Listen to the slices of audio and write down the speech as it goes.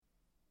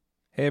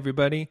Hey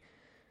everybody,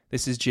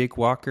 this is Jake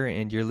Walker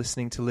and you're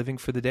listening to Living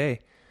for the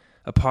Day,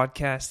 a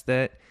podcast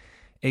that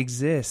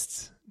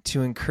exists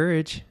to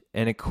encourage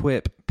and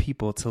equip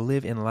people to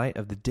live in light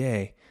of the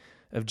day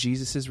of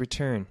Jesus'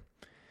 return.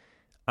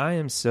 I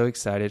am so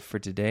excited for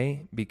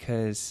today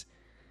because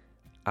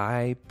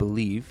I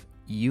believe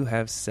you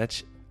have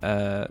such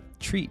a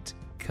treat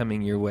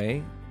coming your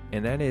way,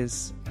 and that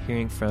is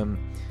hearing from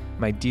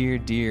my dear,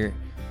 dear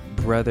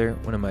brother,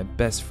 one of my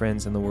best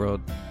friends in the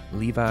world,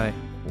 Levi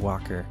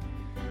Walker.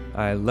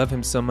 I love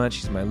him so much.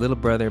 He's my little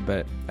brother,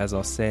 but as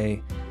I'll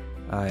say,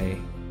 I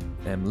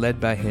am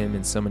led by him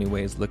in so many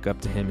ways, look up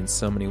to him in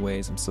so many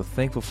ways. I'm so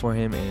thankful for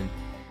him, and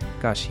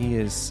gosh, he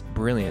is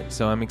brilliant.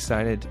 So I'm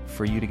excited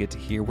for you to get to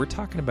hear. We're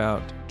talking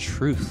about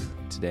truth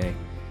today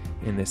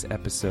in this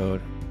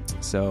episode.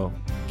 So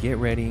get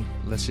ready.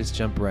 Let's just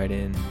jump right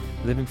in.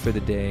 Living for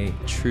the Day,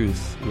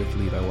 Truth with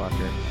Levi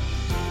Walker.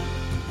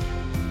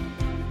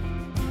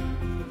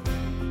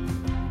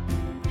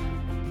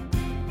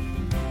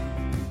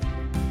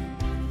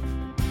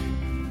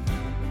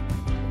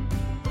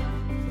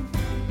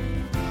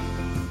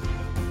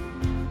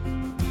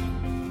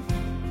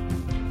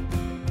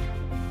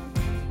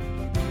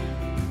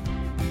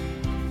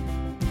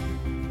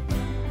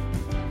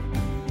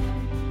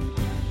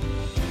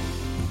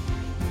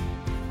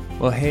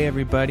 Well, hey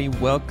everybody,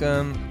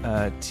 welcome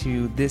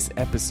to this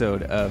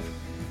episode of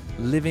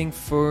Living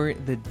for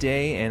the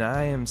Day, and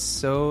I am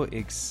so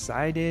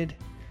excited.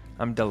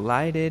 I'm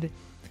delighted.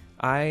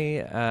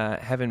 I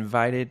have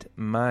invited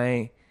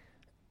my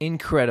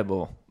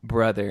incredible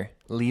brother,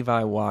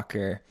 Levi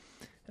Walker,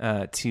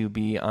 to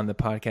be on the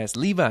podcast.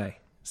 Levi,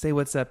 say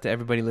what's up to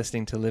everybody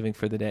listening to Living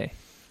for the Day.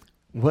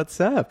 What's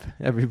up,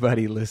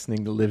 everybody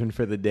listening to Living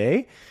for the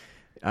Day?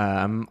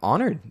 I'm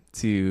honored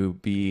to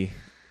be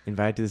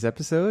invited to this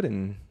episode,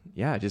 and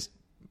just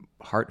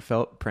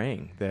heartfelt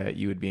praying that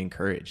you would be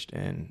encouraged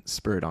and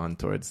spurred on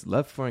towards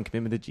love for and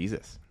commitment to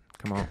Jesus.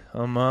 Come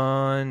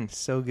on.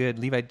 So good.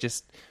 Levi,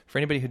 just for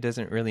anybody who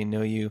doesn't really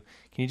know you,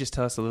 can you just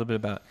tell us a little bit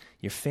about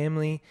your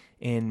family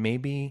and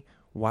maybe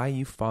why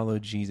you follow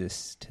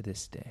Jesus to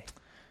this day?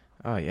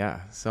 Oh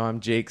yeah, so I'm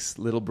Jake's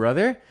little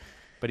brother.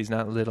 But he's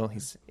not little,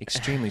 he's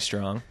extremely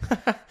strong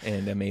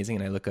and amazing,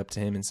 and I look up to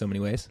him in so many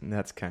ways.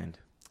 That's kind.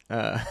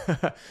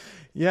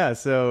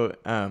 So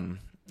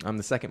I'm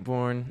the second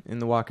born in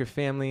the Walker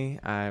family.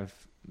 I've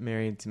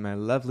married to my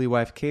lovely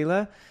wife,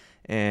 Kayla,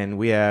 and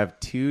we have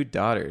two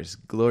daughters,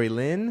 Glory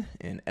Lynn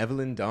and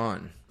Evelyn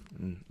Dawn.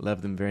 And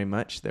love them very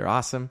much. They're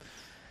awesome.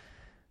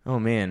 Oh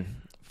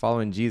man,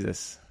 following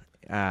Jesus.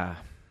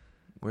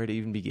 Where to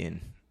even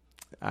begin?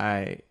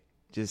 I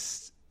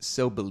just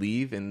so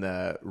believe in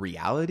the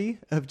reality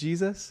of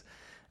Jesus,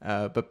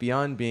 but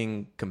beyond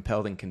being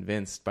compelled and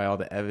convinced by all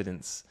the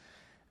evidence,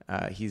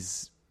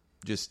 he's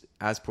just,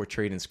 as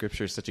portrayed in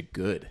Scripture, such a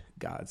good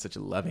God, such a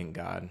loving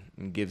God,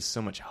 and gives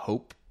so much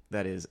hope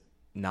that is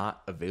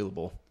not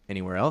available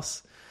anywhere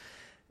else.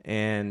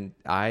 And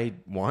I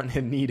want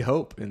and need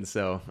hope, and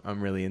so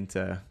I'm really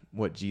into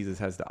what Jesus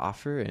has to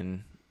offer,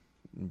 and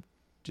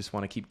just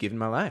want to keep giving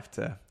my life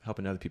to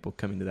helping other people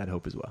come into that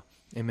hope as well.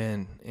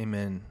 Amen.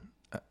 Amen.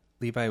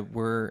 Levi,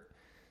 we're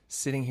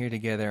sitting here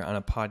together on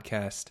a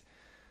podcast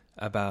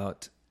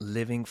about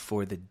living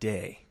for the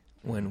day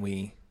when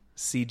we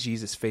see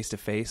Jesus face to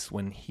face,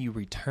 when he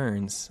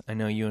returns. I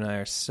know you and I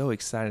are so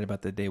excited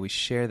about the day. We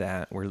share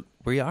that. We're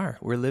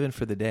living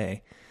for the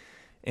day.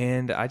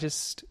 And I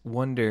just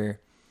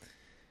wonder,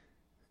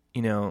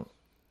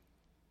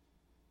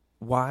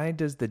 why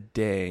does the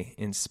day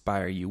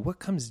inspire you? What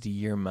comes to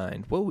your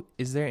mind?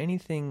 Is there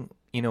anything,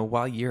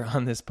 while you're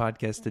on this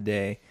podcast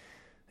today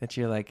that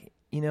you're like,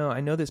 I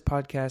know this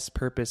podcast's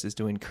purpose is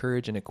to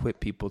encourage and equip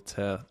people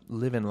to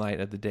live in light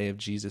of the day of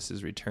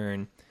Jesus'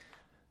 return.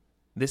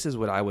 This is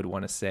what I would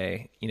want to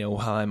say,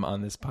 while I'm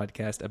on this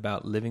podcast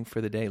about living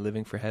for the day,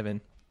 living for heaven.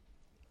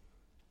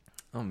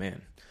 Oh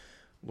man,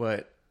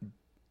 what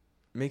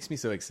makes me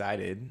so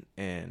excited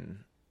and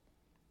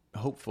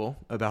hopeful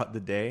about the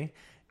day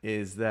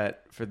is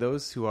that for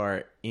those who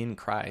are in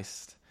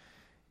Christ,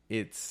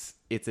 it's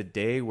a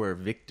day where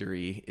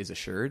victory is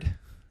assured.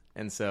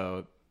 And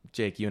so,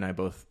 Jake, you and I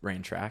both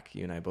ran track.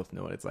 You and I both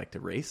know what it's like to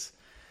race.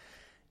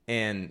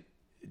 And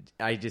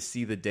I just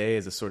see the day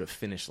as a sort of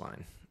finish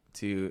line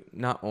to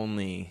not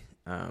only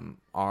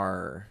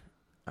our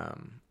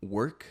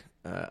work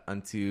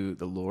unto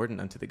the Lord and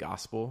unto the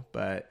gospel,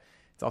 but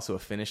it's also a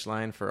finish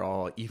line for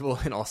all evil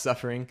and all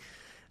suffering.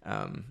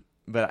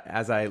 But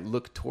as I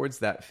look towards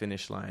that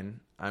finish line,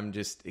 I'm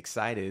just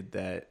excited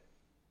that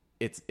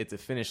it's a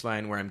finish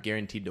line where I'm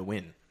guaranteed to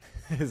win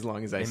as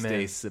long as I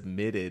stay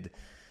submitted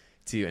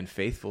to and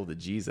faithful to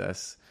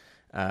Jesus.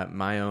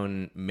 My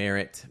own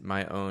merit,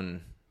 my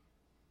own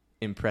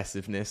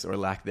impressiveness or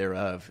lack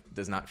thereof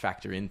does not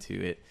factor into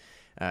it.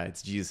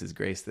 It's Jesus'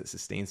 grace that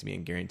sustains me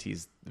and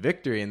guarantees the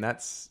victory, and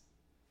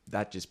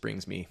that just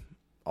brings me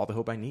all the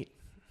hope I need.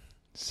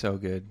 So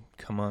good.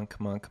 Come on.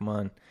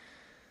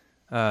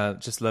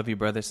 Just love you,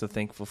 brother. So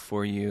thankful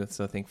for you.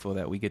 So thankful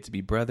that we get to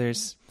be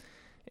brothers,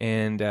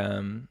 and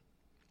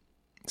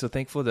so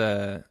thankful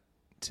to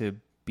to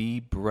be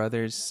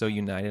brothers so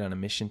united on a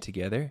mission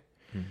together.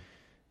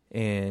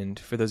 And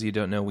for those of you who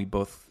don't know, we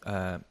both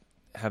have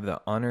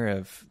the honor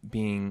of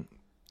being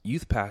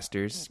youth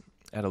pastors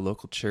at a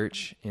local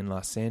church in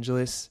Los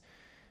Angeles.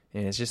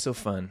 And it's just so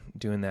fun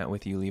doing that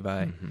with you,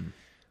 Levi.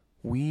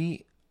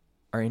 We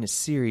are in a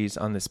series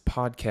on this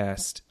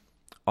podcast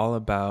all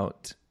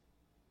about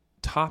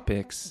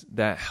topics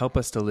that help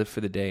us to live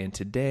for the day. And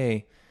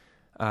today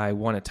I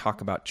want to talk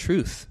about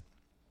truth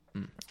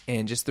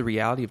and just the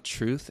reality of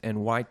truth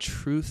and why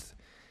truth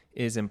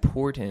is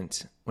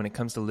important when it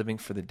comes to living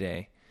for the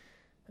day.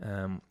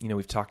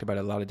 We've talked about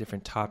a lot of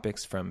different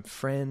topics, from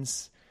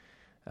friends,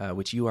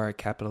 which you are a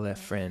capital F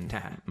friend,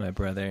 my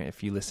brother,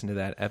 if you listen to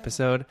that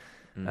episode,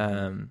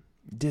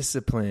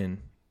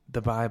 discipline,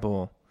 the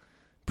Bible,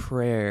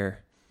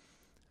 prayer,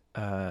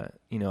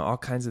 all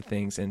kinds of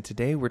things. And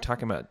today we're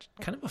talking about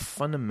kind of a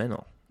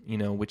fundamental,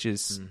 which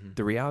is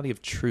the reality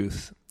of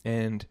truth.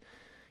 And,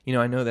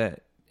 I know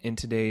that in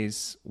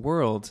today's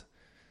world,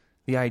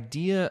 the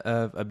idea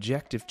of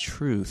objective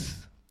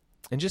truth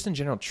and just in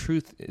general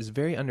truth is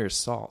very under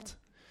assault.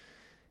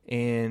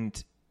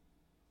 And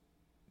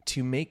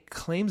to make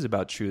claims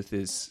about truth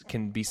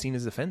can be seen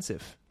as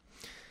offensive.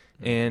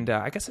 And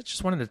I guess I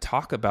just wanted to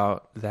talk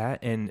about that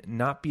and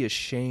not be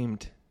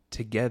ashamed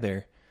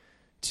together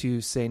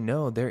to say,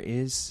 no, there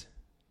is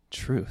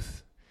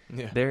truth.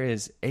 Yeah. There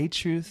is a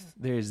truth.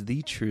 There is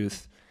the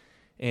truth.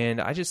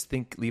 And I just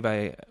think,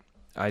 Levi,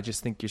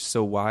 you're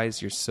so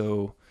wise. You're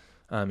so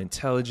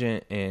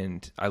intelligent.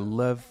 And I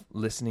love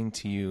listening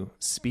to you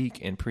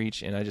speak and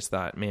preach. And I just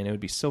thought, man, it would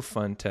be so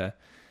fun to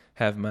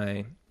have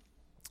my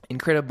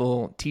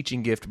incredible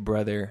teaching gift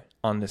brother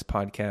on this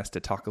podcast to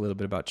talk a little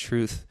bit about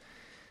truth.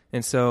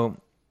 And so,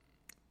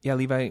 yeah,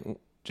 Levi,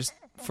 just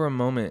for a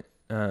moment,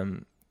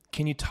 can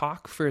you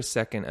talk for a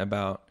second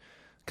about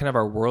kind of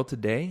our world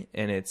today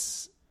and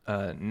its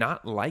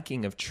not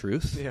liking of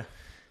truth,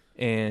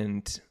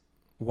 and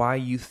why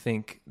you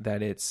think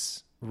that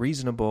it's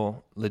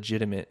reasonable,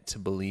 legitimate to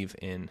believe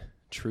in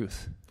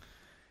truth?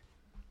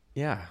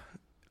 Yeah,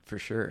 for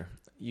sure.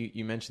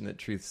 You mentioned that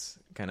truth's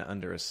kind of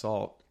under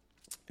assault,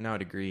 and I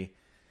would agree.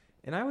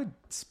 And I would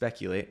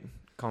speculate,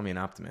 call me an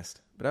optimist,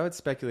 but I would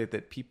speculate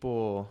that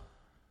people,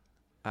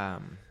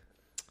 can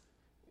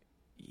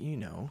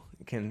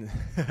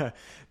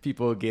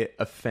people get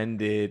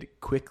offended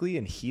quickly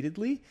and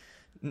heatedly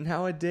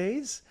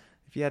nowadays,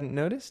 if you hadn't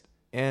noticed.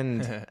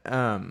 And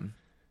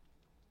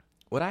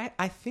what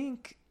I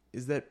think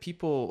is that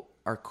people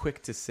are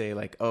quick to say,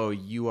 like, oh,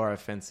 you are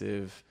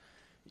offensive,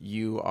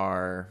 you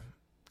are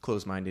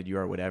closed-minded, you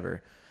are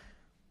whatever.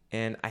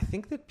 And I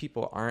think that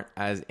people aren't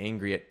as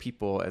angry at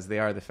people as they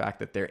are the fact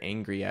that they're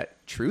angry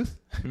at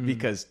truth,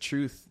 because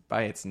truth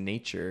by its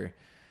nature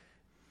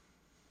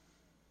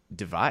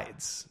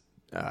divides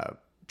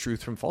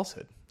truth from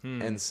falsehood.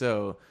 And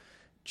so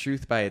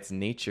truth by its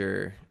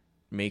nature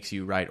makes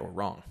you right or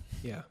wrong.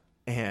 Yeah.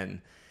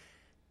 And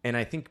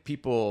I think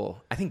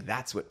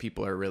that's what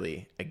people are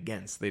really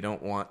against. They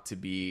don't want to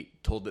be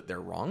told that they're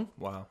wrong.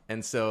 Wow.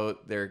 And so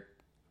they're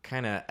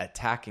kind of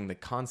attacking the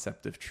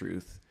concept of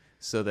truth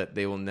so that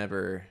they will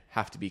never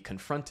have to be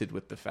confronted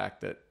with the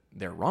fact that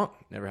they're wrong,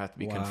 never have to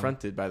be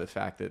confronted by the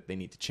fact that they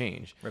need to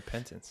change.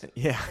 Repentance.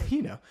 Yeah,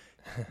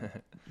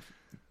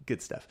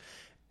 good stuff.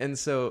 And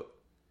so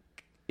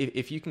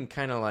if you can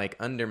kind of like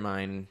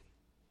undermine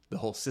the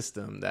whole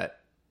system that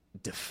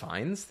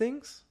defines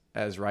things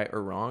as right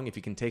or wrong, if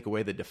you can take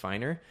away the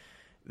definer,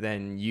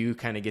 then you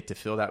kind of get to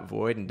fill that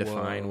void and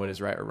define what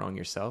is right or wrong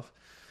yourself.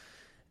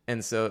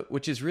 And so,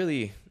 which is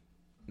really,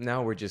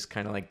 now we're just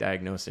kind of like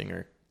diagnosing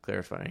or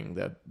clarifying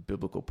the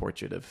biblical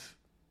portrait of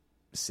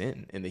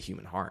sin in the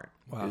human heart.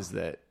 Is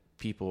that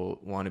people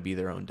want to be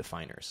their own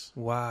definers.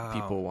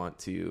 People want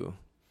to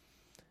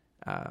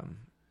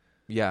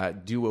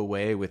do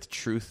away with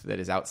truth that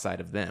is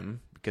outside of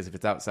them, because if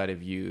it's outside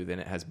of you, then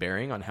it has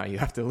bearing on how you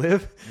have to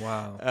live.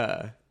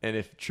 And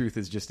if truth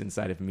is just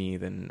inside of me,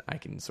 then I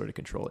can sort of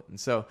control it. And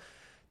so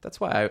that's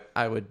why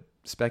I would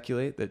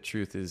speculate that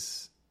truth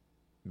is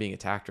being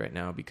attacked right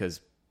now,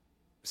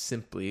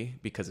 simply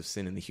because of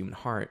sin in the human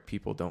heart.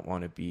 People don't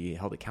want to be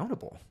held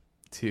accountable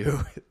to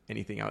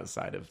anything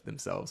outside of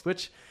themselves,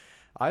 which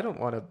I don't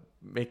want to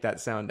make that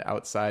sound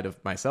outside of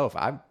myself.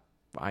 I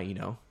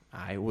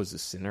was a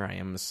sinner. I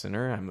am a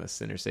sinner. I'm a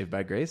sinner saved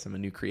by grace. I'm a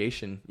new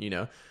creation,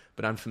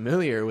 but I'm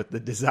familiar with the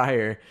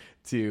desire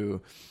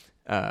to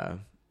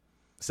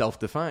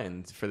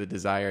self-define, for the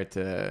desire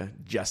to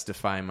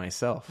justify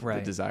myself,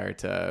 the desire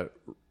to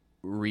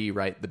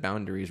rewrite the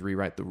boundaries,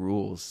 rewrite the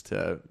rules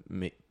to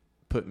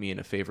put me in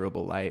a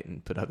favorable light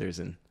and put others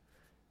in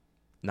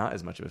not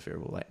as much of a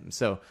favorable light. And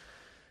so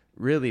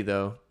really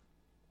though,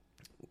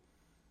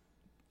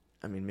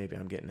 I mean, maybe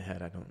I'm getting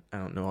ahead. I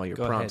don't know all your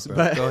prompts,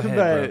 but go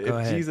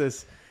ahead.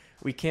 Jesus,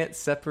 we can't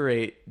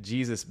separate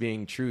Jesus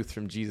being truth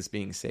from Jesus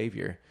being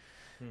Savior.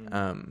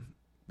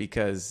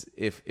 Because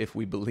if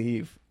we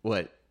believe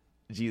what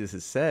Jesus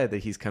has said, that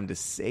he's come to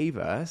save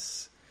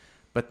us,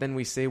 but then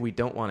we say we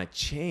don't want to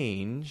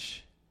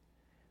change,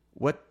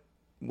 what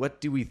what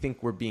do we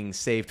think we're being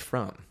saved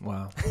from?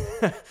 Wow.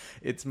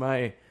 It's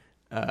my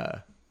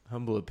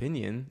humble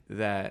opinion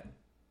that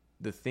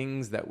the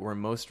things that we're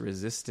most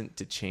resistant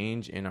to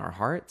change in our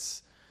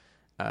hearts,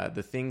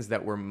 the things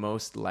that we're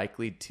most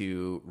likely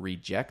to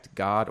reject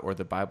God or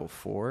the Bible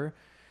for,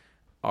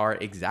 are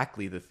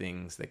exactly the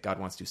things that God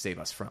wants to save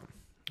us from.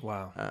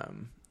 Wow.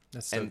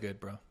 That's so good,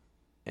 bro.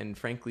 And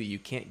frankly, you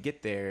can't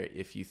get there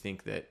if you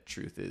think that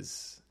truth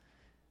is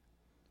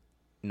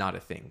not a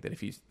thing, that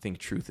if you think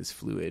truth is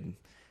fluid.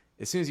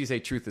 As soon as you say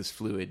truth is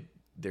fluid,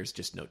 there's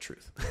just no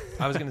truth.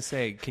 I was going to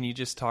say, can you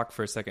just talk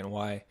for a second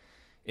why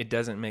it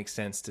doesn't make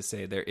sense to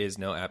say there is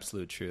no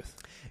absolute truth?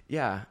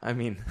 Yeah, I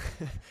mean,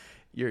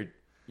 you're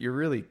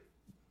really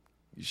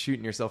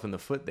shooting yourself in the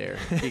foot there,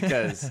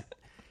 because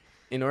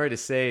in order to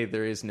say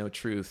there is no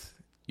truth,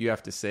 you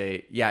have to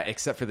say, yeah,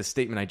 except for the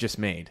statement I just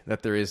made,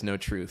 that there is no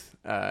truth.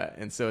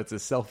 And so it's a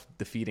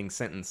self-defeating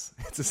sentence.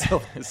 It's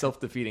a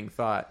self-defeating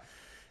thought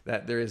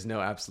that there is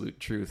no absolute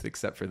truth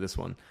except for this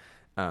one.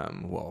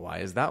 Well, why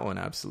is that one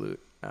absolute?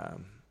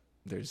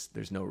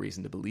 There's no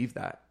reason to believe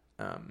that.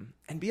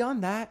 And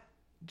beyond that,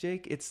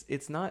 Jake,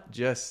 it's not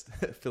just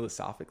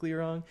philosophically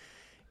wrong.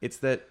 It's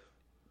that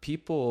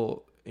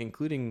people,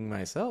 including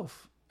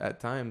myself, at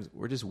times,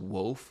 we're just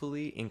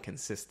woefully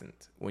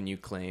inconsistent when you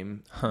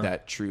claim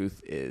that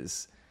truth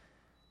is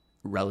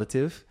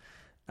relative.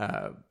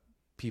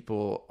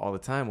 People all the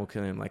time will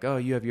claim like, oh,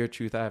 you have your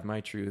truth, I have my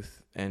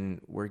truth, and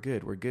we're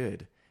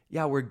good.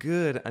 Yeah, we're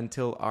good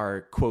until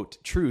our,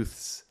 quote,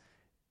 truths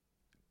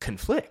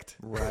conflict.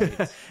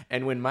 Right.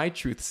 And when my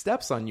truth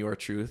steps on your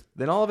truth,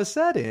 then all of a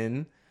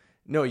sudden,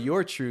 no,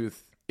 your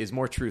truth is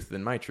more truth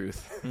than my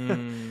truth.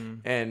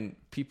 And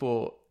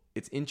people,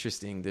 it's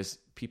interesting. There's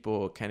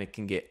people kind of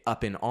can get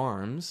up in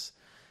arms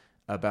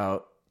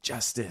about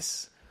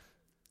justice,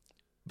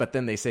 but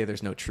then they say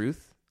there's no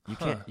truth. You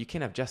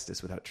can't have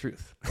justice without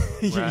truth.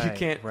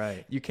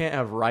 Right. You can't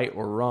have right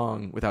or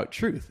wrong without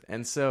truth.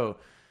 And so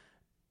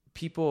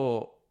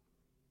people,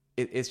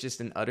 it's just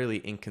an utterly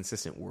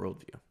inconsistent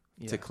worldview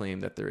to claim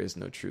that there is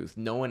no truth.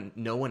 No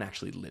one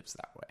actually lives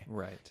that way.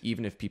 Right.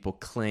 Even Even if people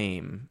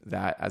claim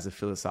that as a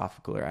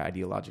philosophical or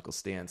ideological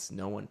stance,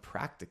 no one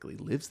practically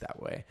lives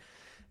that way,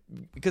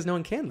 because no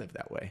one can live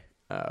that way.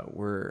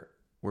 We're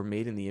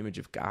made in the image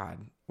of God.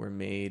 We're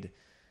made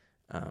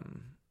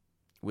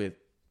with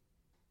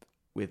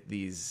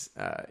these,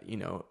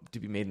 to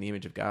be made in the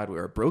image of God.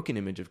 We're a broken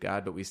image of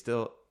God, but we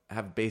still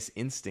have base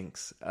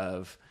instincts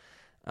of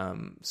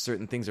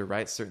certain things are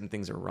right, certain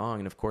things are wrong.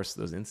 And of course,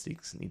 those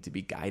instincts need to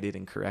be guided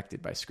and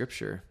corrected by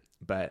Scripture.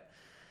 But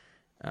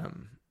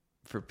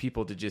for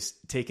people to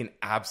just take an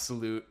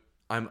absolute,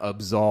 I'm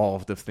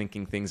absolved of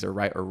thinking things are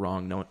right or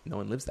wrong, no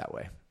one lives that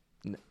way.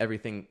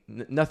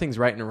 Nothing's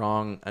right and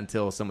wrong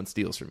until someone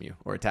steals from you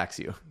or attacks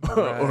you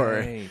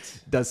or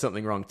does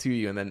something wrong to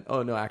you. And then,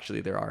 oh no,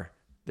 actually there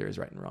is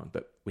right and wrong,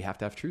 but we have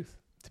to have truth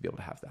to be able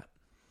to have that.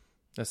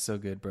 That's so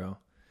good, bro.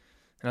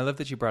 And I love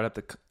that you brought up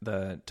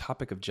the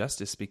topic of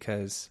justice,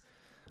 because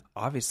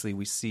obviously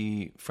we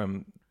see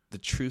from the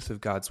truth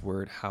of God's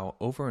word how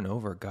over and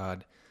over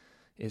God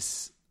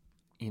is,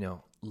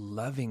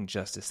 loving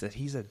justice, that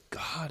he's a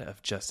God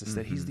of justice,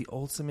 that he's the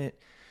ultimate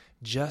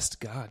just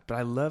God. But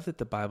I love that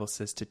the Bible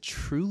says to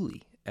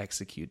truly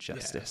execute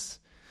justice.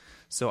 Yeah.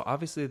 So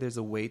obviously there's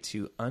a way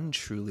to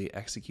untruly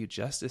execute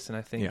justice. And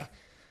I think,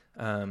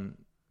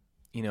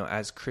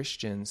 as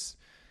Christians,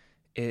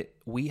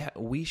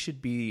 we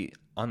should be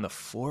on the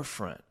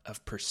forefront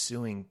of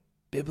pursuing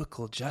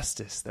biblical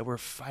justice, that we're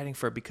fighting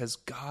for, because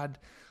God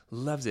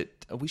loves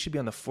it. We should be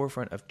on the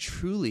forefront of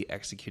truly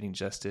executing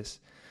justice.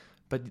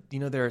 But,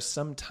 there are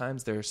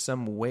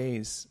some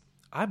ways,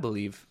 I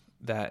believe,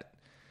 that,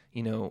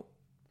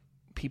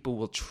 people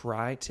will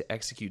try to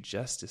execute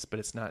justice, but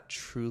it's not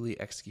truly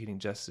executing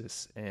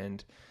justice.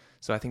 And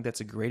so I think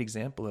that's a great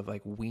example of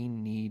we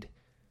need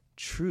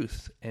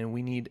truth,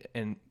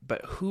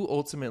 but who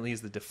ultimately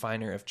is the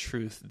definer of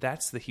truth?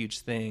 That's the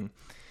huge thing.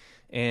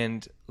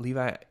 And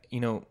Levi,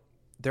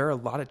 there are a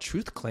lot of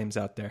truth claims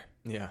out there.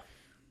 Yeah.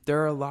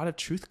 There are a lot of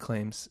truth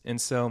claims. And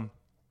so,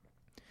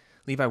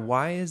 Levi,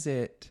 why is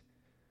it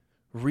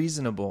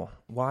reasonable?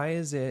 Why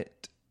is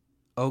it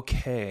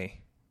okay?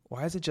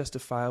 Why is it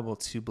justifiable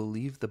to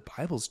believe the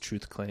Bible's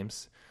truth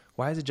claims?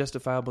 Why is it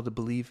justifiable to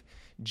believe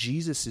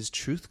Jesus's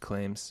truth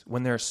claims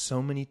when there are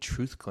so many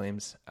truth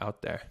claims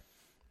out there?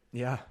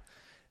 Yeah,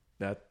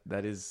 that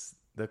is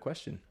the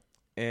question.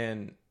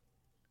 And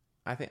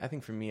I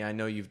think for me, I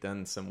know you've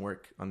done some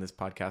work on this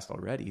podcast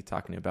already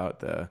talking about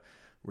the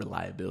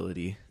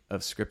reliability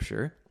of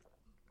Scripture.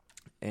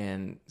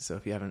 And so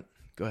if you haven't,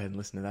 go ahead and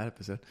listen to that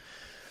episode.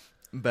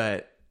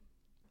 But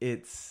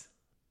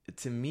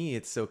to me,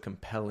 it's so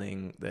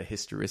compelling, the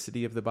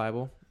historicity of the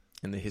Bible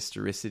and the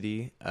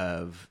historicity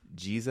of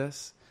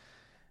Jesus.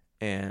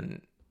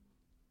 And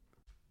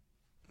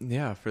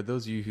yeah, for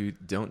those of you who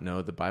don't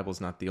know, the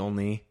Bible's not the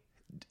only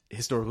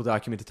historical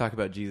document to talk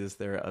about Jesus.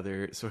 There are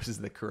other sources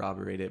that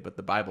corroborate it, but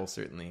the Bible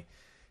certainly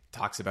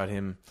talks about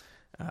him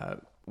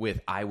with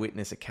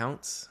eyewitness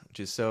accounts, which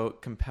is so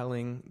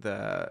compelling.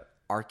 The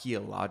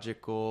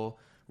archaeological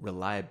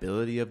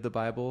reliability of the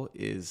Bible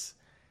is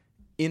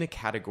in a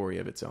category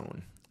of its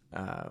own.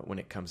 When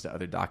it comes to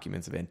other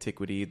documents of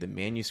antiquity, the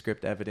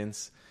manuscript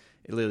evidence,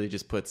 it literally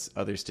just puts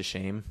others to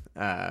shame.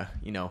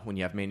 When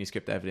you have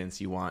manuscript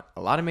evidence, you want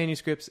a lot of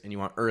manuscripts and you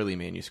want early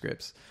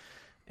manuscripts.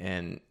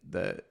 And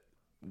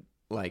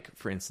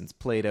for instance,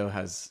 Plato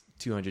has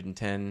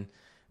 210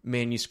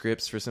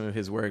 manuscripts for some of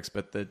his works,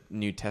 but the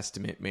New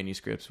Testament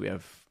manuscripts, we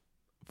have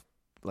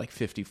like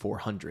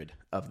 5,400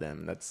 of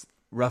them. That's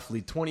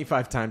roughly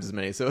 25 times as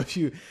many. So if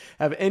you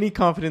have any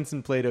confidence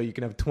in Plato, you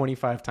can have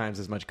 25 times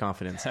as much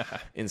confidence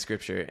in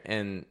Scripture.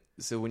 And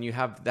so when you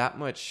have that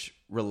much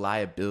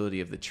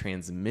reliability of the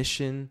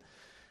transmission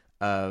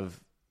of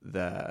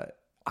the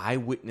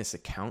eyewitness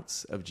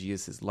accounts of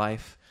Jesus'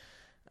 life,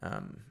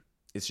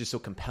 it's just so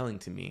compelling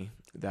to me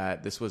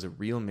that this was a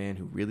real man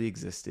who really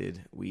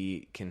existed.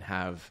 We can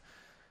have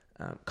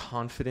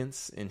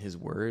confidence in his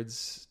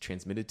words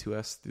transmitted to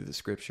us through the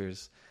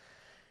Scriptures.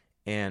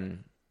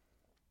 And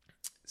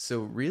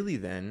so really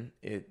then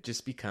it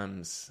just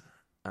becomes,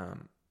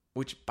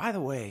 which by the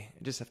way,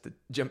 I just have to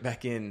jump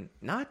back in,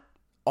 not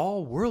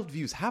all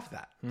worldviews have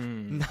that.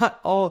 Not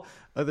all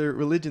other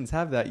religions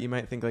have that. You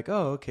might think like,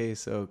 oh, okay,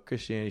 so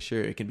Christianity,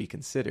 sure, it can be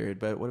considered,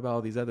 but what about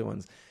all these other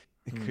ones?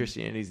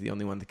 Christianity is the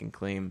only one that can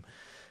claim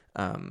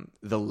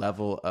the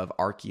level of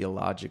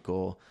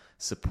archaeological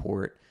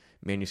support,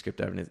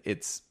 manuscript evidence.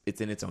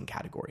 It's in its own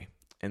category.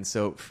 And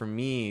so for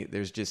me,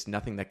 there's just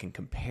nothing that can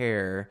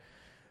compare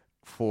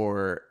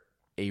for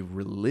a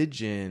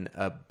religion,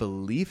 a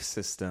belief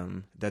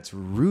system that's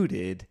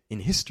rooted in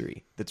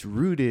history, that's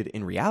rooted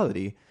in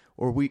reality,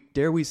 or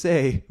dare we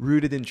say,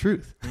 rooted in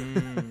truth.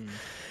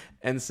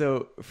 And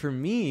so for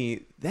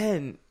me,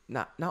 then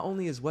not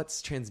only is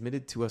what's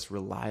transmitted to us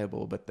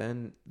reliable, but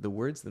then the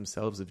words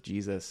themselves of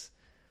Jesus,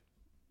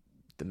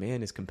 the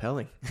man is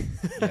compelling.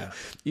 Yeah.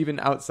 Even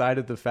outside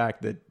of the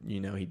fact that,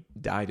 he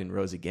died and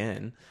rose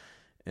again,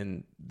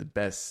 and the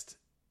best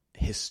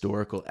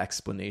historical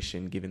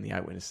explanation given the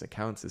eyewitness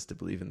accounts is to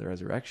believe in the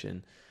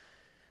resurrection.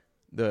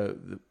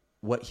 The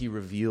what he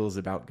reveals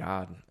about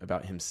God,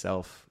 about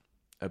himself,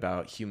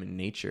 about human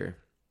nature,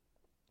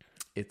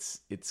 it's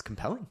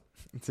compelling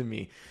to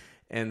me.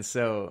 And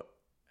so,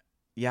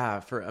 yeah,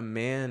 for a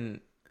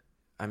man,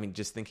 I mean,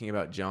 just thinking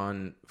about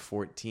John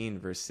 14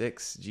 verse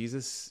 6,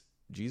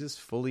 Jesus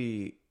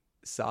fully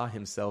saw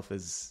himself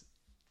as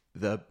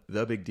the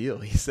big deal.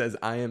 He says,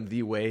 I am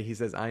the way. He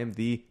says, I am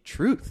the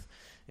truth,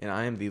 and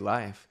I am the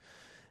life.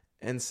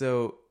 And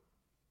so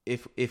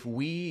if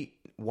we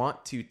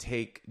want to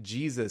take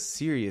Jesus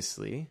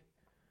seriously,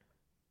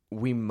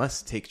 we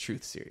must take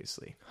truth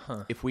seriously.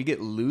 If we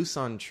get loose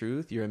on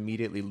truth, you're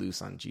immediately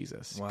loose on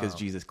Jesus, because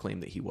Jesus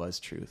claimed that he was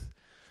truth.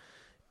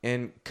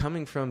 And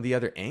coming from the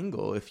other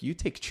angle, if you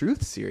take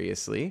truth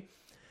seriously,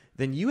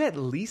 then you at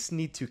least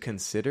need to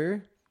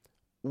consider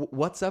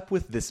what's up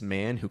with this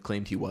man who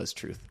claimed he was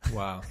truth.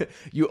 Wow.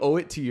 You owe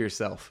it to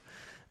yourself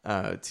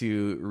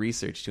to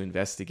research, to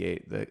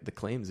investigate the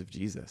claims of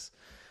Jesus.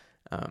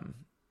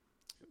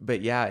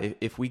 But yeah,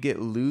 if we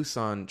get loose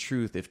on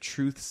truth, if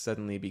truth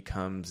suddenly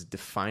becomes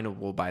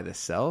definable by the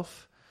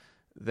self,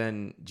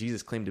 then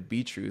Jesus claimed to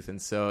be truth. And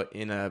so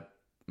in a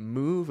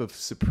move of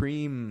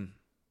supreme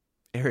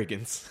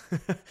arrogance,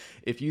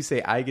 if you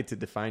say, I get to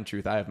define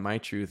truth, I have my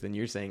truth, and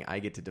you're saying, I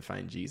get to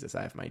define Jesus,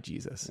 I have my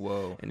Jesus.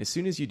 Whoa. And as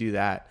soon as you do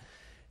that,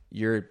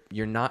 you're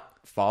not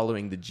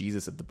following the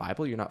Jesus of the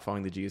Bible. You're not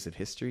following the Jesus of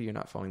history. You're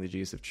not following the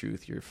Jesus of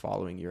truth. You're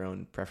following your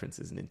own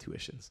preferences and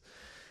intuitions.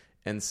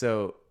 And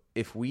so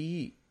if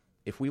we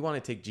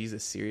want to take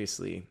Jesus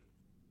seriously,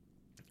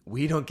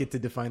 we don't get to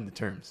define the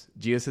terms.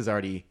 Jesus has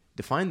already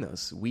defined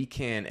those. We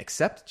can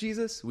accept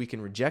Jesus, we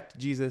can reject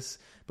Jesus,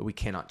 but we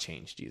cannot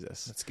change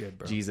Jesus. That's good,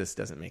 bro. Jesus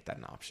doesn't make that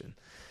an option.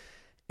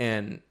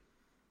 And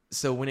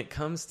so when it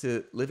comes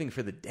to living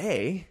for the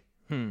day,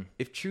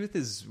 if truth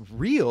is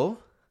real,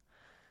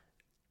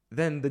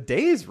 then the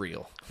day is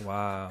real.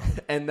 Wow.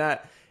 And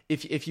that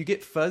if you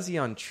get fuzzy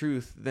on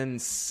truth, then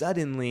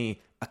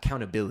suddenly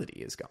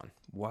accountability is gone.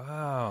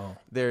 Wow.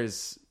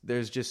 There's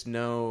just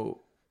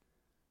no,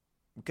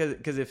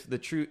 because if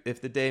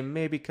the day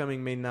may be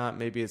coming, may not,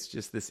 maybe it's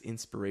just this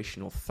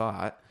inspirational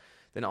thought,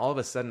 then all of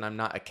a sudden I'm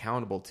not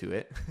accountable to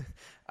it.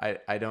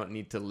 I don't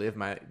need to live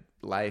my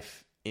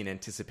life in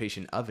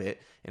anticipation of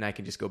it, and I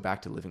can just go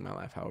back to living my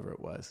life however it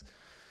was.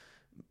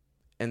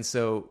 And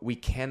so we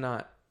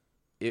cannot,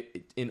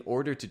 in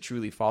order to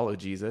truly follow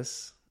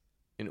Jesus,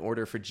 in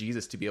order for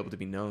Jesus to be able to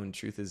be known,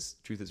 truth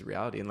is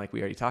reality. And like we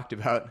already talked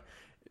about,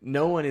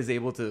 no one is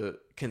able to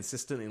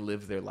consistently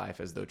live their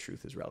life as though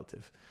truth is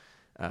relative.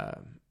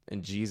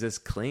 And Jesus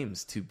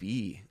claims to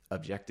be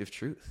objective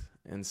truth.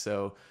 And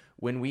so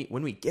when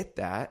we get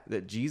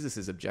that Jesus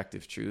is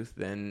objective truth,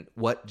 then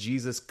what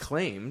Jesus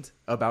claimed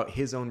about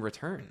his own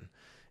return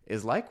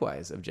is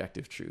likewise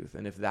objective truth.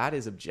 And if that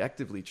is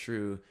objectively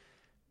true,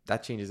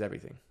 that changes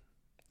everything.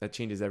 That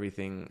changes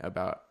everything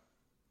about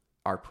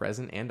our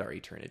present and our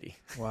eternity.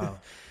 Wow.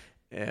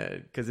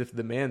 Because if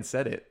the man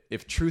said it,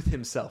 if truth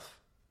himself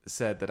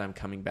said that I'm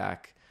coming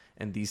back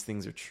and these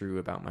things are true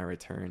about my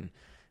return,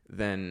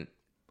 then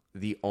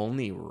the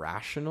only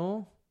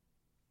rational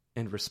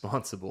and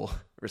responsible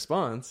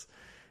response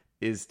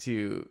is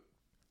to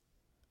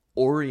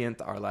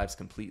orient our lives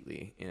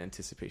completely in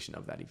anticipation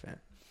of that event.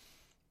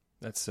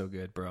 That's so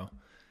good, bro.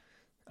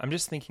 I'm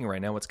just thinking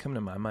right now, what's coming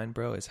to my mind,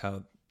 bro, is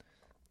how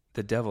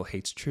the devil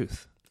hates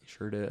truth. He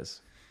sure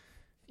does.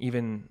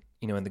 Even,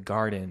 in the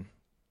garden,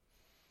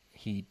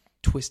 he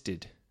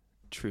twisted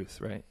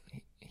truth, right?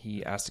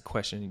 He asked a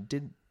question.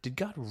 Did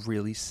God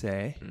really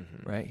say,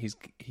 right?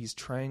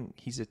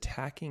 He's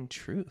attacking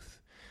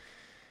truth.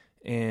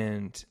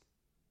 And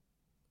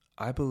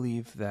I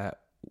believe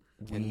that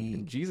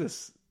and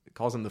Jesus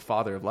calls him the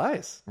father of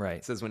lies. Right.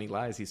 It says when he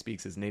lies, he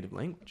speaks his native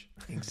language.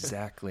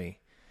 Exactly.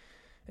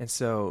 And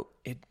so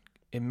it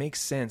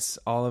makes sense.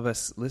 All of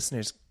us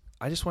listeners,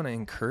 I just want to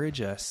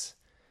encourage us.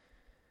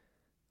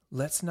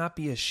 Let's not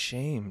be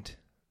ashamed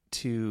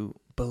to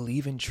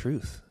believe in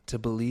truth, to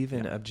believe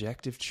in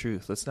objective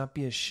truth. Let's not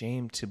be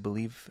ashamed to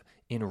believe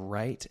in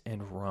right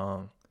and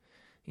wrong.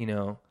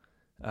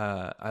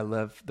 I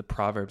love the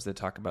Proverbs that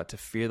talk about to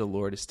fear the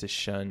Lord is to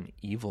shun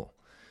evil.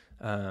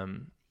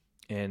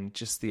 And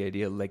just the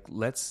idea,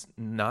 let's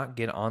not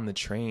get on the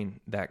train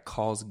that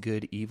calls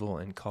good evil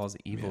and calls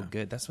evil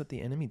good. That's what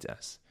the enemy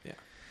does. Yeah.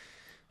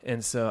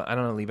 And so, I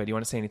don't know, Levi, do you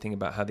want to say anything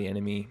about how the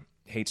enemy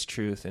hates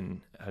truth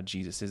and how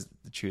Jesus is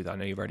the truth? I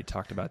know you've already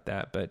talked about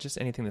that, but just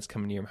anything that's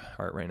coming to your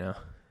heart right now.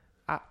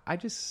 I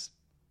just,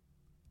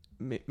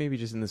 maybe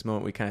just in this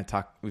moment,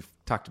 we've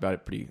talked about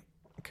it pretty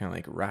kind of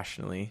like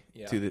rationally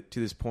to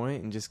this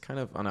point, and just kind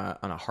of on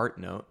a heart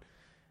note,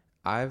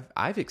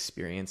 I've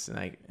experienced, and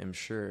I am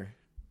sure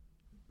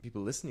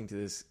people listening to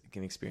this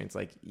can experience,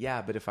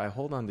 but if I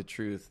hold on to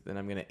truth, then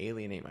I'm going to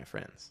alienate my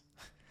friends,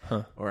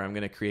 or I'm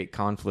going to create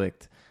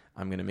conflict.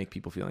 I'm going to make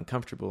people feel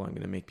uncomfortable. I'm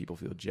going to make people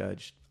feel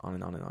judged, on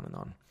and on and on and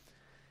on.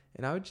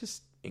 And I would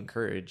just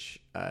encourage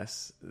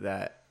us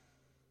that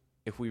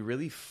if we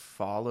really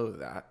follow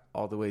that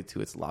all the way to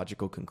its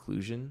logical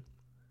conclusion,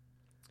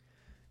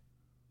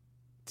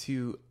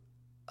 to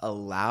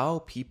allow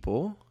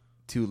people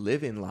to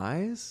live in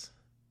lies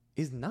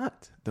is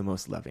not the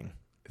most loving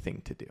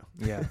thing to do.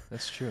 Yeah,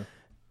 that's true.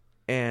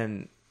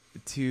 And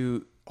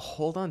to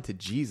hold on to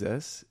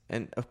Jesus,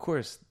 and of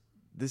course,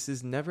 this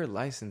is never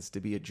licensed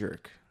to be a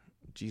jerk.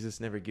 Jesus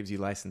never gives you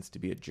license to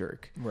be a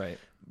jerk. Right.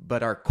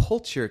 But our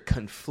culture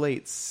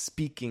conflates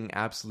speaking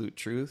absolute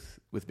truth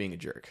with being a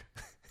jerk.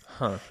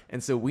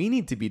 And so we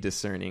need to be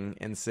discerning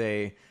and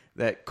say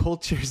that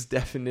culture's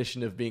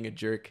definition of being a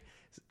jerk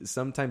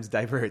sometimes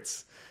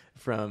diverts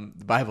from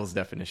the Bible's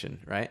definition,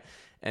 right?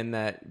 And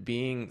that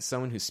being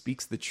someone who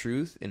speaks the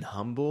truth in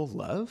humble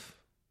love,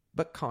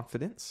 but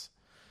confidence,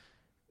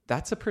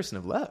 that's a person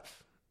of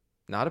love,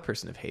 not a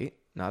person of hate,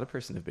 not a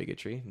person of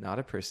bigotry, not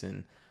a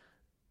person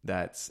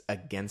that's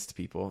against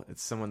people.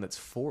 It's someone that's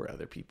for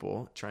other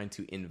people, trying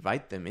to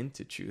invite them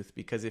into truth.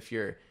 Because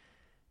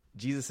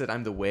Jesus said,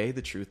 I'm the way,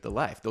 the truth, the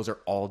life. Those are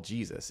all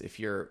Jesus. If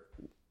you're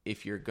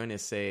going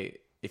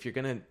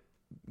to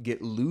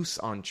get loose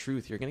on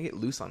truth, you're going to get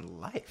loose on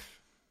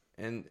life.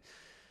 And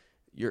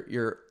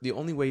you're the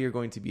only way you're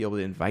going to be able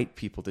to invite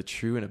people to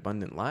true and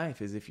abundant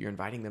life is if you're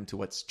inviting them to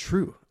what's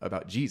true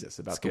about Jesus,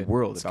 about the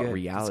world, about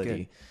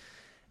reality.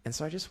 And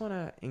so I just want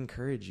to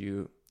encourage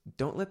you,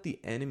 don't let the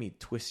enemy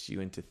twist you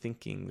into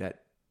thinking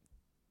that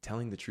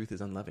telling the truth is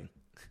unloving.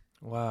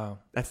 Wow.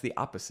 That's the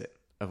opposite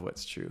of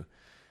what's true.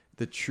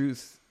 The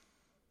truth,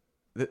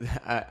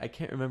 I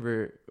can't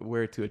remember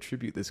where to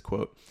attribute this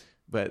quote,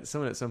 but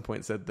someone at some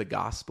point said the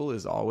gospel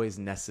is always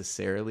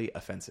necessarily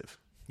offensive.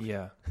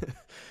 Yeah.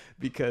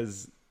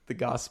 Because the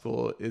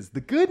gospel is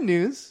the good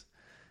news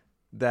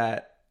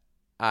that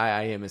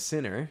I am a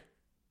sinner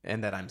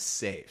and that I'm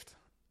saved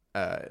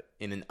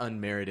in an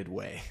unmerited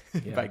way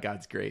by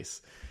God's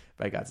grace,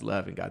 by God's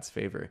love and God's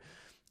favor.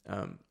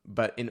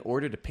 But in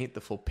order to paint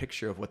the full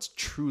picture of what's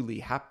truly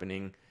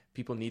happening,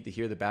 people need to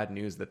hear the bad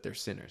news that they're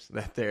sinners,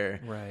 that they're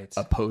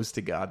opposed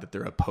to God, that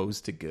they're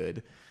opposed to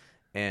good.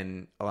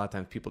 And a lot of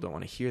times people don't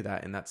want to hear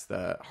that. And that's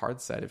the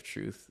hard side of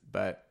truth.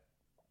 But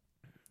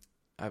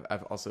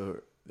I've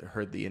also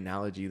heard the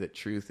analogy that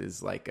truth is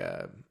it's like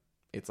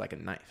a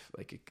knife.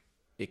 Like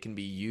it can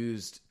be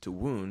used to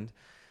wound,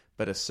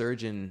 but a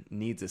surgeon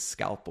needs a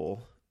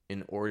scalpel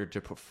in order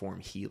to perform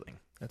healing.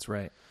 That's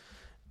right.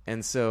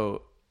 And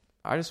so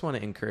I just want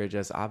to encourage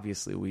us.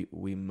 Obviously,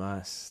 we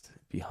must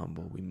be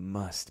humble. We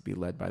must be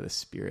led by the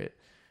Spirit.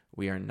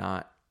 We are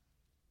not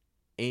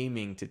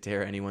aiming to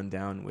tear anyone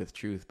down with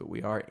truth, but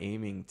we are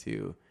aiming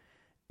to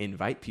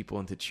invite people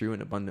into true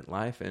and abundant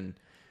life. And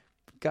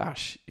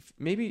gosh, if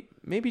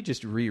maybe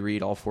just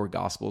reread all 4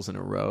 Gospels in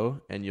a row,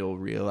 and you'll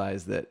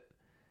realize that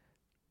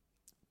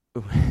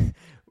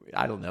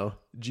I don't know,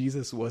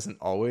 Jesus wasn't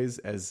always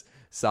as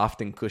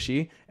soft and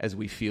cushy as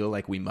we feel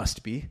like we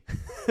must be.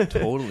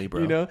 Totally,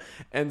 bro.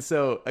 And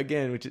so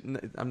again,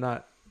 I'm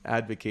not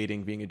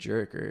advocating being a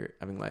jerk or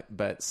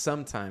but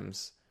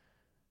sometimes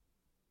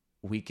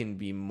we can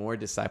be more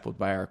discipled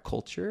by our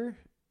culture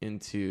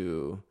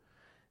into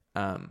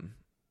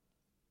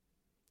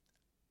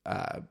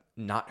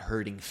not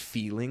hurting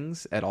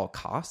feelings at all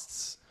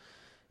costs.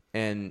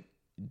 And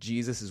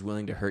Jesus is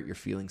willing to hurt your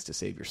feelings to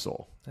save your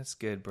soul. That's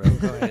good, bro.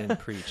 Go ahead and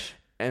preach.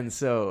 And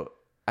so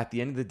at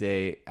the end of the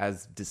day,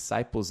 as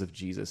disciples of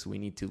Jesus, we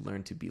need to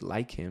learn to be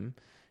like him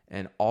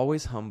and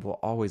always humble,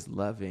 always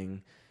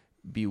loving,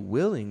 be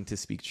willing to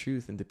speak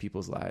truth into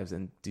people's lives,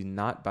 and do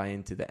not buy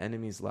into the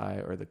enemy's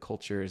lie or the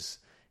culture's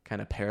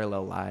kind of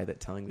parallel lie that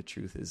telling the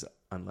truth is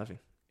unloving.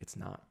 It's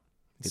not.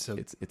 It's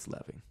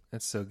loving.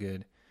 That's so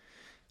good.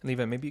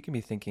 Levi, maybe you can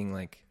be thinking,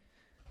 like,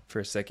 for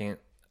a second,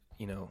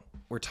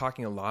 we're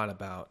talking a lot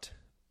about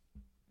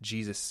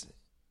Jesus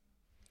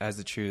as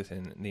the truth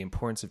and the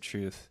importance of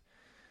truth.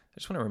 I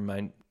just want to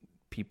remind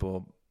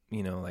people,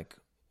 like,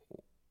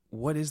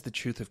 what is the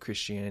truth of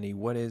Christianity?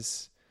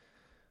 What's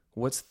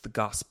the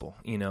gospel?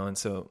 And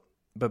so,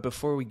 but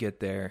before we get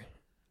there,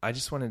 I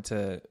just wanted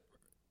to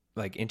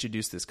like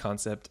introduce this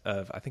concept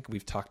of, I think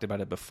we've talked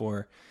about it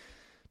before,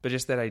 but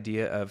just that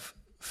idea of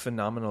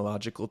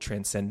phenomenological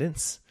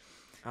transcendence.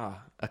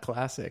 A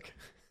classic.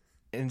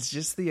 And it's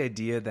just the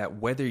idea that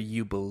whether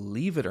you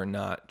believe it or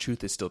not,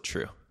 truth is still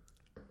true.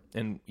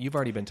 And you've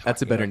already been talking about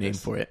That's a better name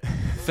for it.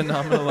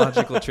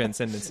 Phenomenological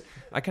transcendence.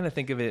 I kind of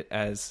think of it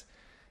as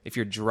if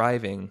you're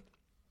driving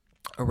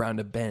around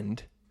a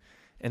bend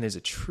and there's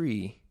a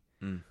tree,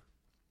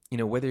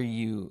 whether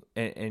you,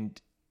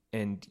 and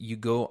you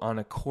go on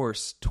a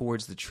course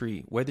towards the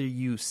tree, whether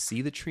you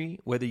see the tree,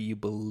 whether you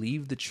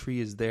believe the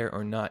tree is there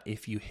or not,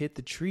 if you hit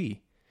the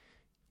tree,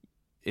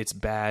 it's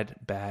bad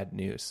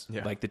news.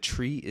 Yeah. Like the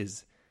tree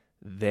is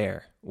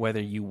there,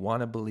 whether you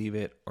want to believe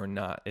it or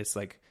not. It's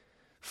like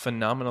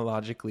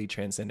phenomenologically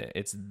transcendent.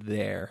 It's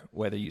there,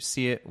 whether you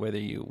see it, whether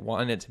you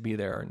want it to be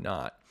there or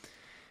not.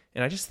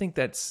 And I just think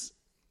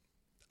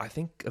I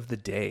think of the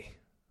day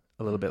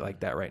a little bit like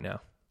that right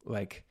now.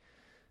 Like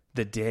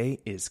the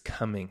day is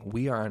coming.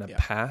 We are on a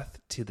path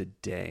to the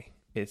day.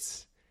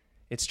 It's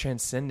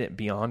transcendent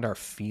beyond our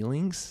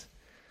feelings,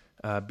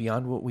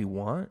 beyond what we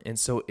want. And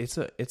so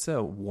it's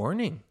a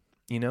warning,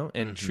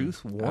 and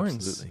truth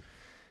warns. Absolutely.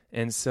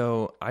 And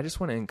so I just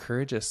want to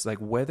encourage us, like,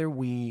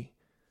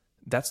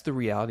 that's the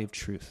reality of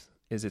truth,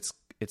 is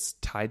it's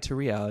tied to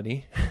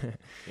reality.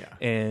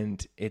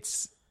 And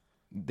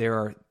there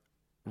are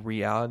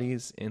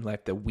realities in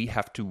life that we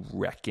have to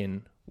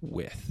reckon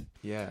with.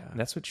 Yeah. And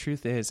that's what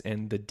truth is.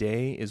 And the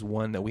day is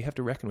one that we have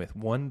to reckon with.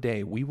 One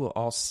day we will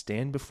all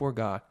stand before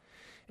God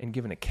and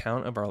give an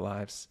account of our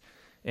lives.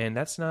 And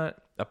that's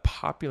not a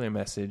popular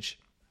message,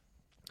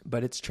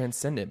 but it's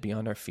transcendent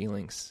beyond our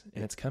feelings,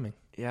 and it's coming.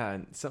 Yeah.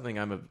 And something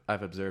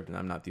I've observed, and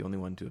I'm not the only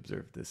one to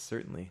observe this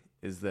certainly,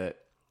 is that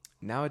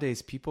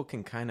nowadays people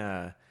can kind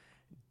of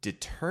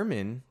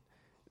determine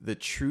the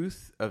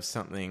truth of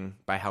something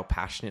by how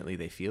passionately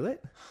they feel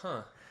it.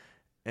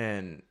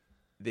 And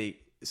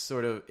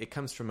it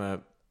comes from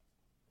a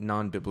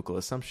non-biblical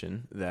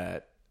assumption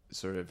that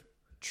sort of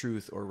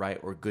truth or right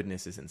or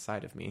goodness is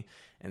inside of me.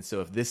 And so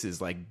if this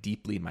is like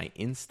deeply my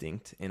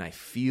instinct and I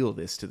feel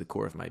this to the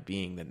core of my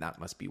being, then that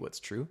must be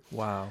what's true.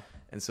 Wow.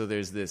 And so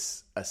there's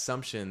this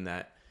assumption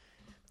that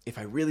if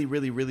I really,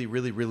 really, really,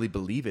 really, really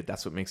believe it,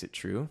 that's what makes it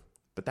true.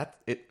 But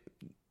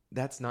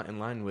that's not in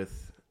line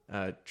with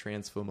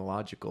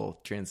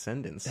transphomological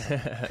transcendence.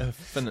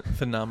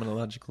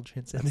 Phenomenological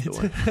transcendence.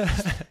 That's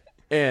the one.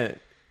 And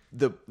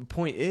the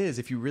point is,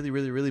 if you really,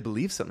 really, really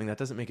believe something, that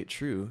doesn't make it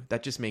true.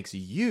 That just makes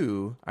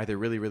you either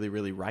really, really,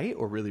 really right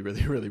or really,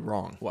 really, really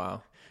wrong.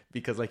 Wow.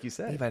 Because like you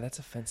said... Levi, that's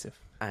offensive.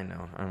 I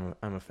know.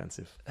 I'm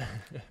offensive.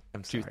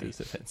 I'm sorry. Truth is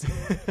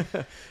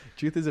offensive.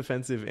 Truth is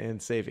offensive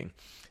and saving.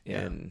 Yeah.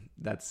 And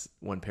that's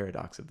one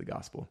paradox of the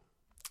gospel.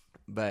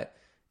 But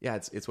yeah,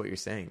 it's what you're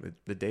saying.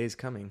 The day is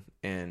coming,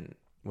 and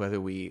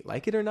whether we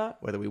like it or not,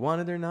 whether we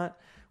want it or not,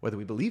 whether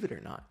we believe it or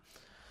not,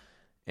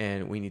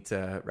 and we need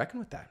to reckon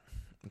with that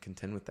and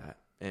contend with that.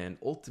 And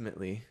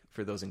ultimately,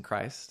 for those in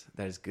Christ,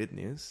 that is good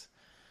news.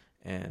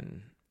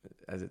 And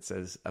as it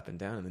says up and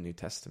down in the New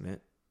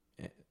Testament,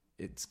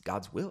 it's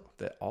God's will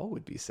that all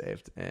would be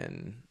saved.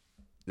 And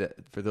that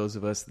for those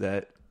of us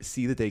that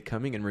see the day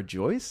coming and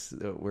rejoice,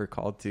 we're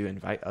called to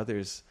invite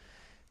others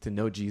to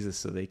know Jesus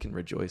so they can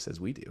rejoice as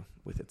we do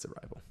with its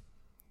arrival.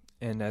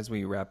 And as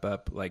we wrap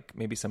up, like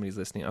maybe somebody's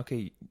listening,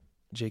 okay,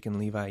 Jake and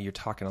Levi, you're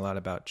talking a lot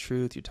about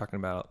truth. You're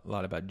talking a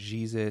lot about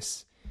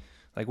Jesus.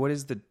 Like, what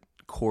is the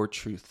core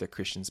truth that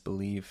Christians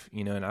believe?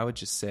 And I would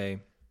just say,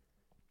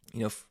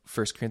 1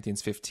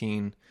 Corinthians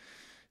 15,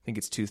 I think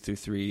it's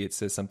 2-3, it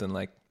says something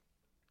like,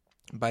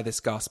 by this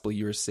gospel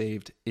you are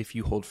saved if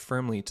you hold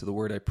firmly to the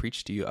word I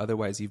preached to you.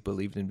 Otherwise you've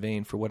believed in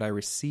vain. For what I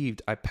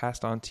received, I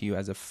passed on to you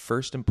as of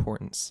first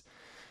importance,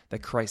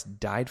 that Christ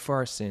died for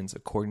our sins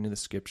according to the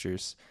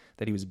scriptures,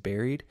 that he was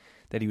buried,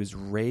 that he was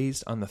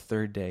raised on the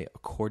third day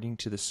according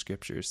to the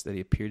scriptures, that he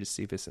appeared to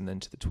Cephas and then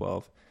to the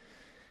 12.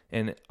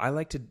 And I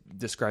like to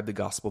describe the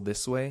gospel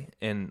this way.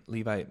 And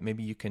Levi,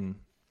 maybe you can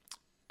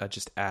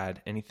just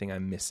add anything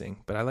I'm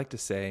missing. But I like to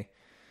say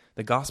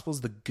the gospel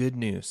is the good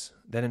news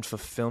that in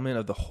fulfillment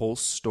of the whole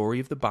story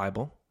of the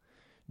Bible,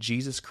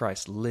 Jesus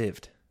Christ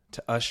lived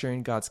to usher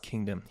in God's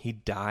kingdom. He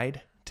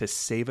died to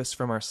save us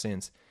from our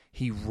sins.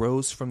 He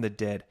rose from the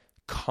dead,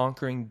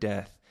 conquering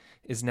death,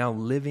 is now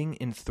living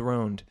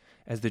enthroned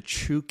as the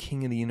true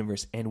King of the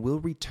universe, and will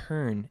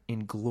return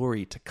in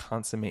glory to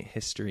consummate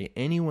history.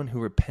 Anyone who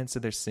repents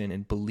of their sin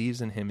and believes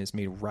in him is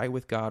made right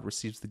with God,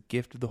 receives the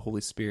gift of the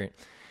Holy Spirit,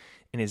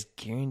 and is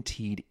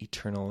guaranteed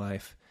eternal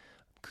life.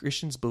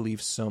 Christians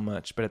believe so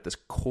much, but at the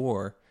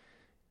core,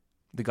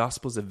 the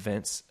gospel's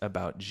events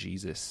about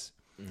Jesus.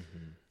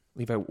 Mm-hmm.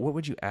 Levi, what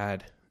would you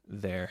add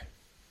there?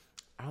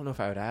 I don't know if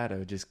I would add. I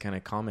would just kind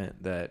of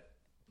comment that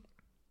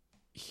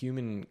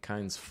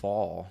humankind's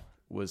fall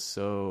was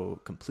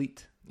so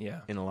complete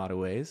in a lot of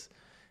ways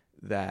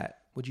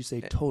that... Would you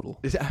say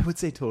total? I would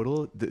say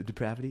total, the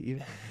depravity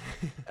even.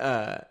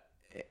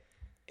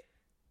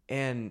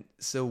 And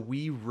so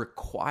we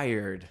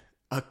required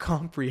a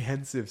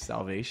comprehensive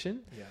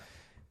salvation. Yeah.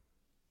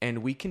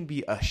 And we can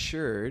be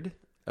assured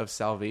of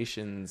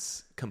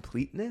salvation's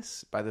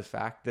completeness by the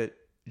fact that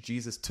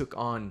Jesus took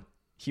on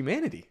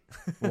humanity.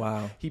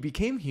 Wow. He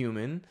became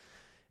human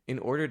in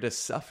order to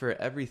suffer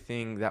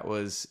everything that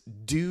was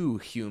due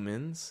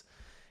humans,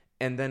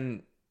 and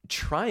then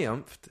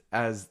triumphed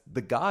as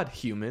the God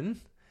human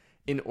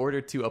in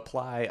order to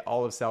apply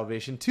all of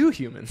salvation to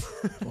humans.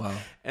 Wow.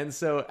 And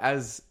so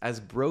as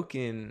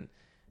broken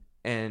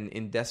and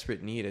in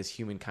desperate need as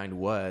humankind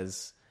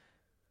was,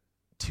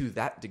 to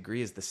that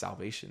degree is the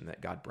salvation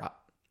that God brought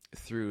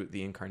through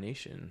the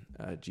incarnation,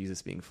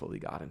 Jesus being fully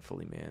God and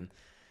fully man.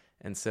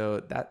 And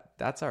so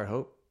that's our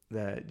hope,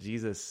 that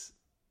Jesus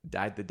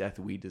died the death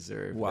we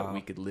deserve, that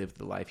we could live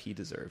the life he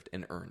deserved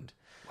and earned.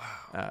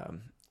 Wow.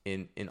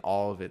 In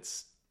all of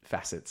its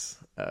facets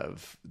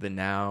of the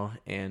now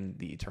and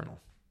the eternal.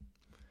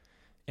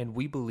 And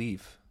we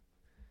believe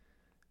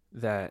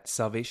that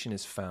salvation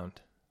is found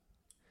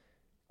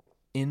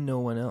in no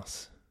one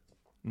else,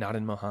 not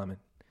in Muhammad,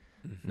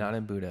 not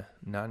in Buddha,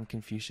 not in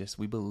Confucius.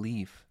 We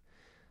believe.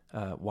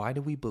 Why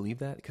do we believe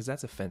that? Because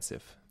that's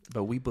offensive.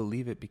 But we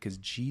believe it because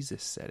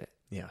Jesus said it.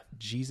 Yeah.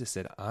 Jesus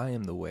said, I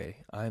am the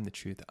way, I am the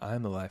truth, I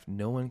am the life.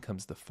 No one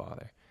comes to the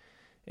Father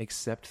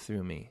except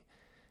through me.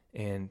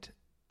 And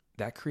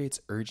that creates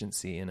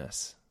urgency in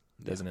us,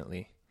 doesn't it,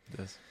 Lee? It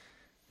does.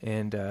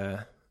 And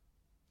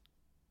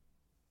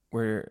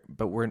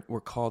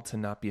we're called to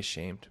not be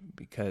ashamed,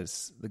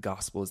 because the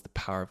gospel is the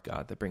power of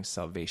God that brings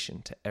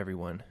salvation to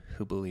everyone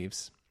who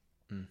believes.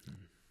 Mm-hmm.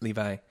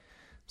 Levi,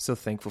 so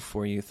thankful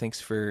for you. Thanks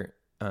for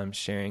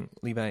sharing.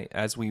 Levi,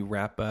 as we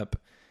wrap up,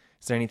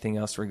 is there anything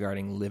else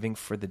regarding living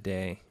for the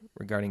day,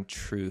 regarding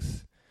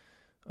truth,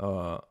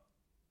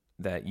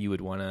 that you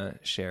would want to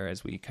share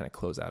as we kind of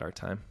close out our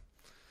time?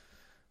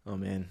 Oh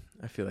man,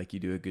 I feel like you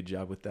do a good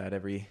job with that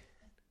every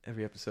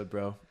episode,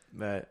 bro.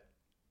 But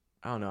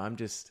I don't know, I'm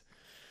just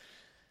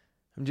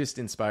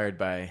inspired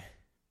by,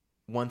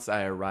 once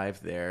I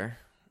arrive there,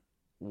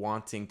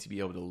 wanting to be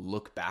able to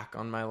look back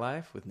on my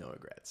life with no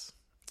regrets.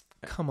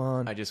 Come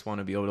on. I just want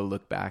to be able to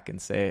look back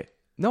and say,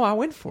 no, I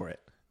went for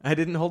it. I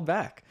didn't hold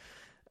back.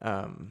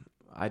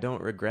 I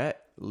don't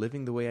regret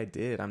living the way I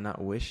did. I'm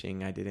not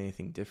wishing I did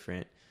anything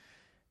different.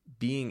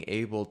 Being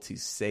able to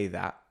say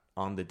that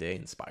on the day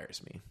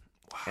inspires me.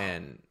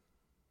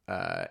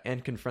 Wow.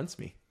 And confronts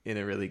me in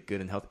a really good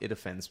and healthy. It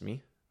offends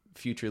me.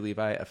 Future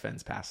Levi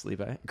offends past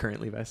Levi, current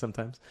Levi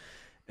sometimes.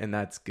 And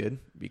that's good,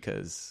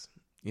 because,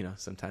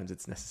 sometimes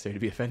it's necessary to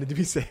be offended to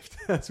be saved,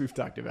 as we've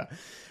talked about.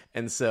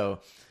 And so,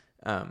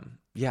 I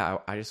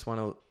just want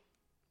to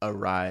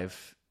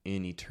arrive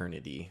in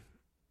eternity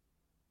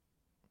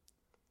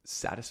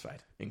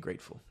satisfied and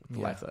grateful with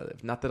the life that I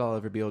live. Not that I'll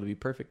ever be able to be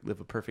perfect, live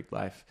a perfect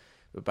life,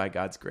 but by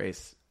God's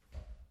grace,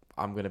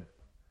 I'm going to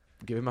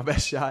give it my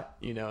best shot,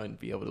 and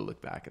be able to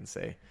look back and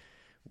say,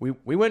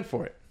 we went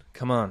for it.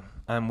 Come on.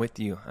 I'm with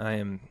you.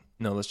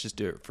 Let's just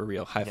do it for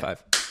real. High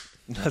five.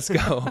 Let's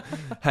go.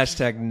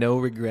 # no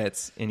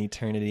regrets in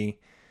eternity.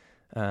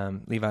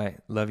 Levi,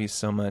 love you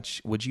so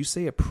much. Would you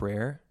say a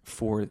prayer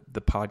for the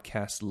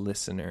podcast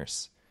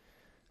listeners?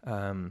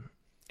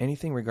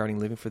 Anything regarding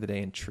living for the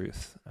day in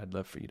truth? I'd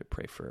love for you to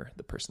pray for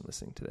the person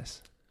listening to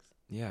this.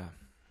 Yeah.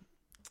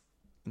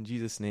 In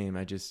Jesus' name,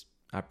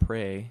 I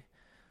pray,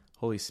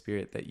 Holy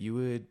Spirit, that you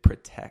would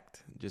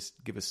protect,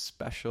 just give a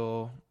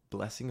special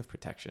blessing of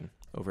protection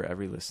over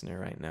every listener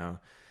right now,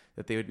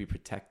 that they would be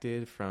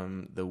protected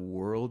from the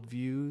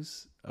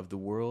worldviews of the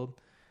world,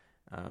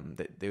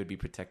 that they would be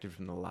protected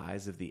from the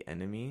lies of the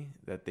enemy,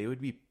 that they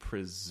would be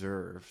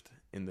preserved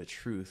in the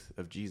truth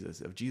of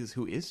Jesus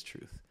who is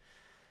truth.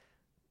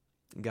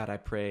 God, I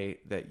pray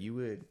that you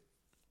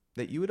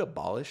would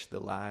abolish the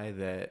lie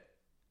that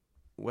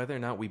whether or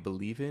not we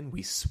believe in,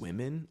 we swim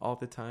in all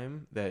the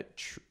time,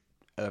 that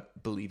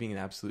believing in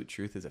absolute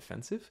truth is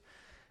offensive,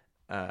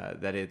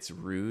 that it's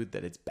rude,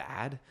 that it's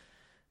bad,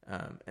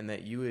 and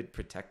that you would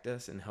protect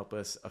us and help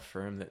us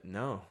affirm that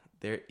no,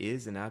 there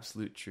is an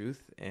absolute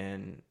truth,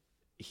 and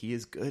he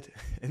is good.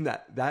 And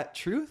that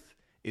truth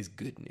is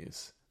good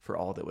news for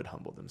all that would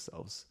humble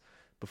themselves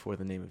before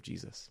the name of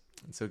Jesus.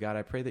 And so, God,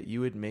 I pray that you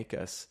would make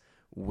us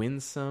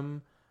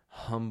winsome,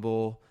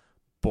 humble,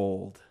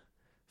 bold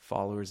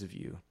followers of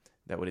you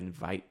that would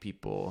invite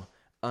people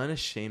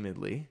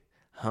unashamedly,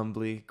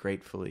 humbly,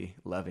 gratefully,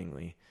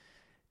 lovingly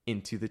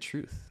into the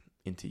truth,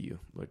 into you,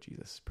 Lord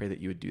Jesus. Pray that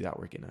you would do that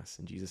work in us.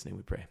 In Jesus' name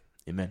we pray.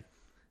 Amen.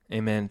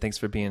 Amen. Thanks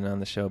for being on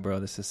the show, bro.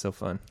 This is so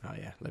fun. Oh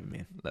yeah. Love you,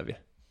 man. Love you.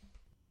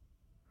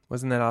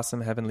 Wasn't that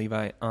awesome having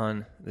Levi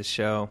on the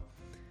show?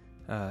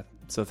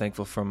 So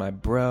thankful for my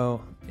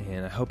bro,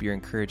 and I hope you're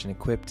encouraged and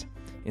equipped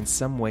in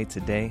some way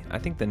today. I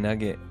think the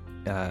nugget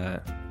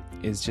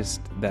is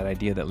just that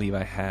idea that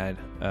Levi had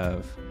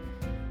of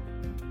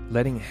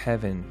letting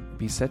heaven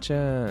be such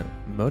a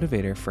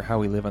motivator for how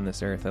we live on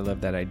this earth. I love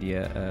that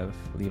idea of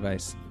Levi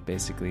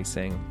basically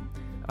saying,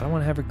 I don't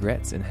want to have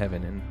regrets in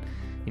heaven. And,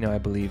 I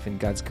believe in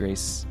God's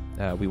grace,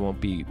 we won't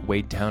be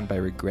weighed down by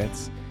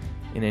regrets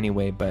in any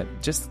way, but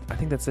I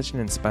think that's such an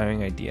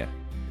inspiring idea.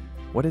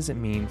 What does it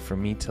mean for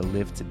me to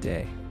live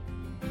today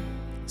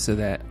so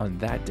that on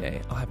that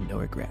day, I'll have no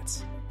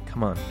regrets?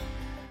 Come on.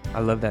 I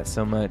love that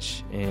so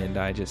much, and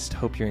I just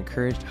hope you're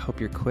encouraged,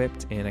 hope you're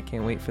equipped, and I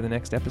can't wait for the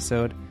next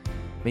episode.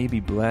 May you be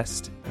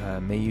blessed.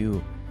 May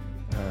you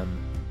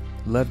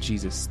love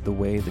Jesus, the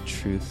way, the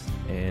truth,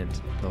 and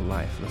the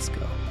life. Let's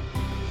go.